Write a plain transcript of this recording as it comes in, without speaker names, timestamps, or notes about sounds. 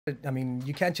I mean,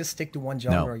 you can't just stick to one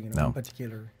genre, you know, one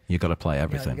particular. You got to play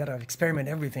everything. Yeah, you got to experiment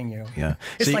everything, you know. Yeah,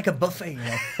 it's like a buffet, you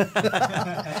know.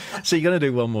 So you're going to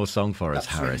do one more song for us,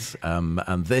 Harris,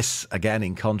 and this again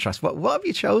in contrast. What have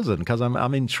you chosen? Because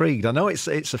I'm intrigued. I know it's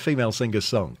a female singer's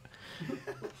song.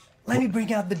 Let me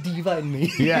bring out the diva in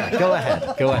me. Yeah, go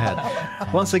ahead, go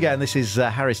ahead. Once again, this is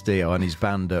Harris Dio and his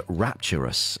band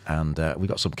Rapturous, and we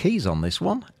got some keys on this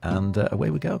one, and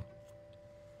away we go.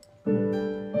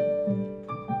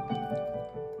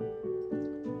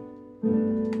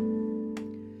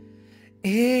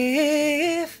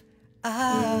 If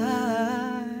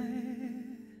I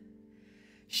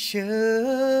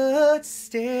should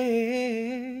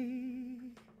stay,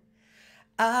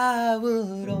 I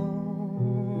would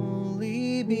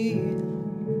only be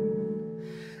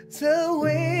the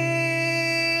way.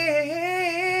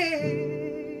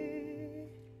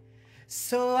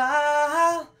 So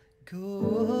I'll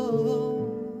go,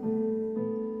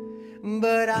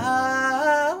 but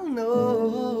I'll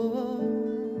know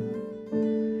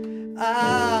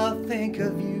I'll think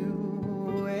of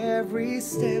you every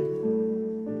step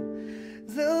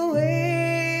the way,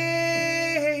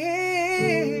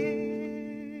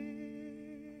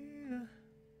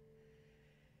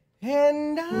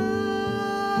 and I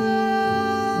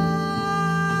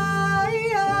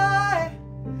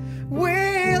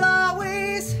will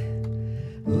always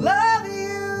love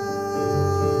you,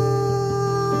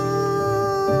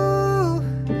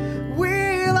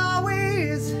 will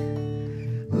always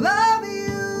love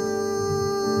you,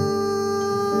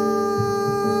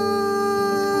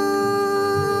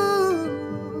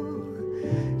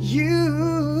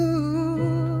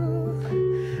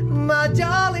 my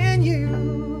darling, you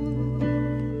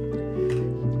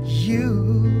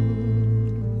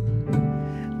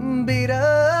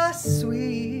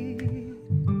bittersweet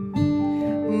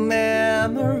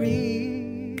memories.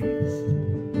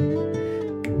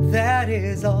 That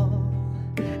is all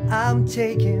I'm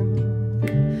taking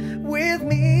with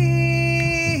me.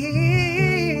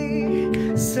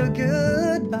 So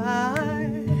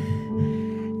goodbye,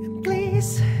 and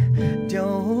please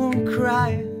don't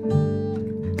cry,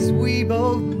 'cause we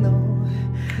both know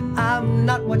I'm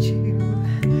not what you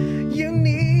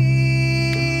need.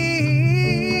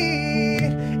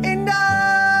 And I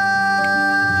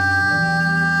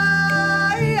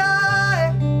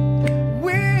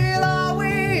will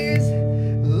always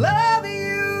love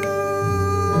you,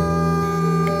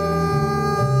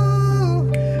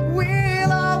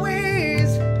 will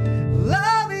always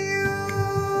love you,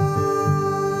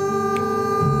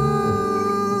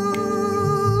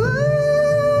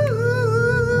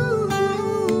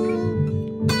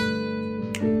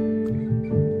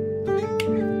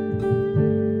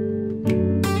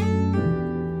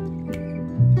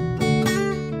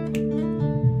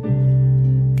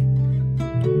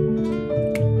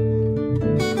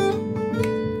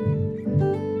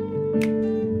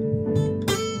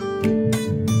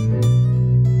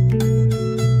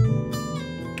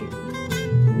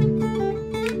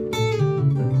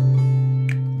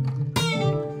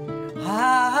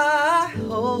 I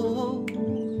hope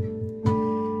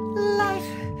life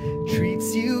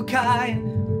treats you kind,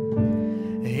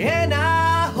 and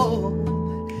I hope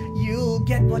you'll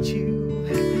get what you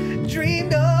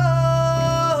dreamed of,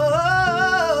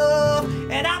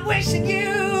 and I'm wishing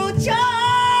you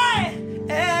joy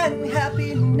and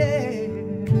happiness.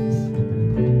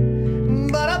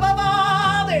 But above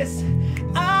all this,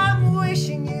 I'm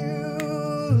wishing you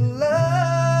love.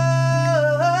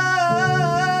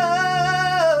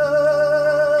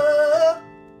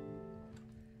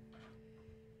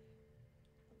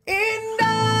 And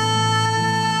I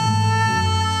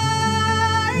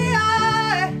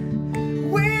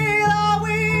will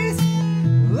always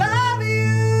love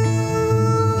you,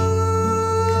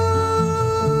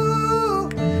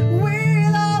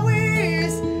 will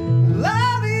always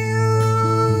love you,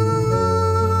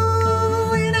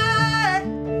 and I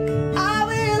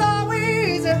will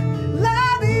always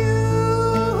love you,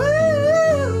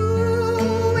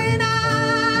 and I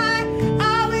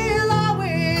will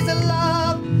always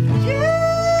love you,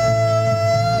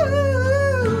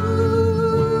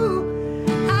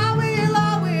 I will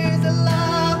always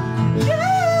love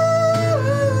you,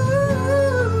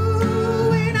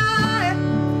 and I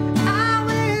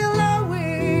will always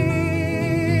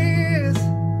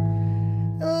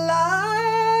love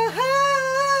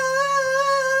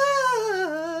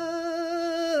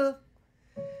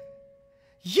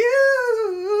you.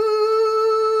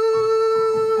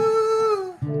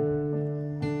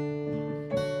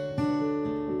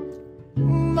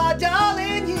 My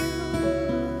darling,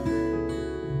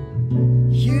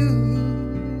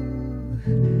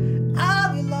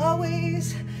 I will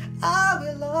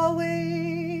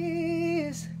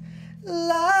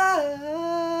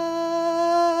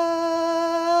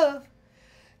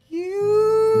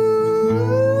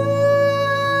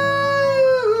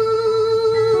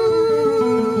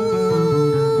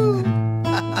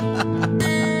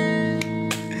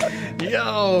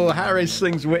Harris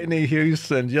sings Whitney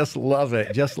Houston. Just love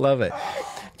it. Just love it.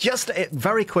 Just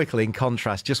very quickly, in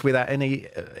contrast, just without any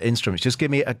instruments, just give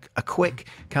me a quick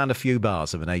kind of few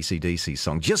bars of an AC/DC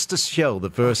song, just to show the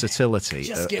versatility.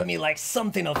 Just give me like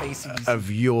something of AC/DC.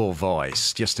 Of your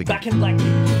voice, just to Back in Black.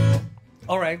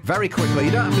 All right. Very quickly.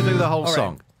 You don't have to do the whole All right.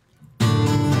 song.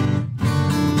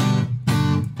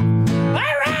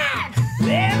 All right,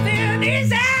 living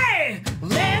easy,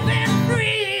 living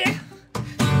free.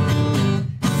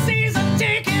 Season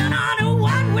taking on a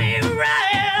one-way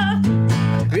ride.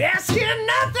 Asking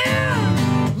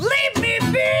nothing, leave me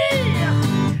be.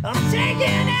 I'm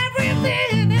taking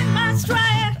everything in my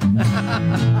stride.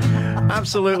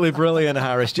 Absolutely brilliant,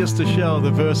 Harris, just to show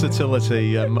the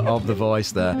versatility of the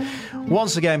voice there.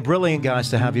 Once again, brilliant, guys,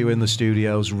 to have you in the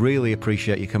studios. Really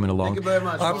appreciate you coming along. Thank you very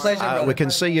much. Our pleasure, brother. We can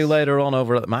see you later on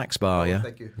over at the Max Bar, yeah?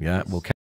 Thank you. Yeah, we'll